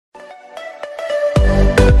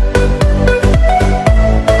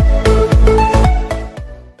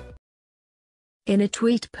In a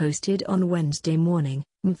tweet posted on Wednesday morning,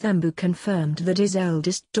 Mthembu confirmed that his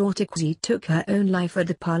eldest daughter Khwezi took her own life at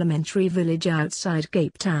the parliamentary village outside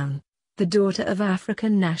Cape Town. The daughter of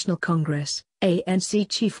African National Congress, ANC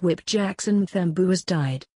Chief Whip Jackson Mthembu has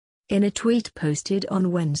died. In a tweet posted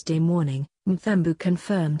on Wednesday morning, Mthembu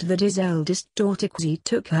confirmed that his eldest daughter Khwezi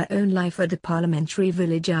took her own life at the parliamentary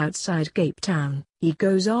village outside Cape Town. He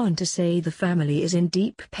goes on to say the family is in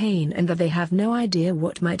deep pain and that they have no idea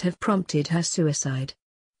what might have prompted her suicide.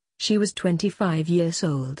 She was 25 years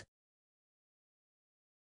old.